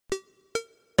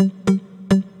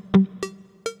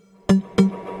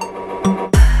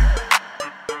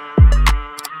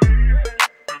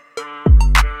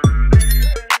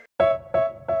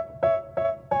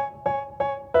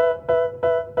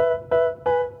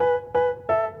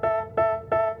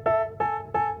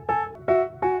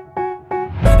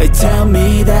They tell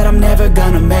me that I'm never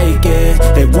gonna make it.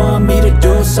 They want me to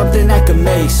do something that could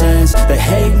make sense. They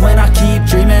hate when I keep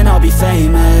dreaming I'll be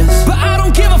famous, but I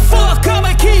don't give a fuck,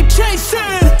 I'ma keep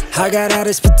chasing. I got all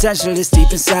this potential that's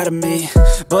deep inside of me,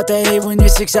 but they hate when you're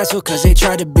successful cause they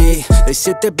try to be. They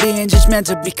sit there being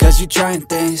judgmental because you're trying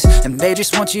things, and they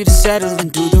just want you to settle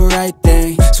and do the right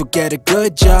thing. So get a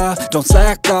good job, don't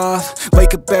slack off.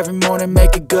 Wake up every morning,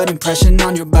 make a good impression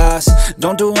on your boss.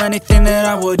 Don't do anything that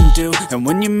I wouldn't do, and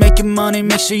when you're making money,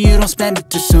 make sure you don't spend it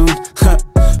too soon.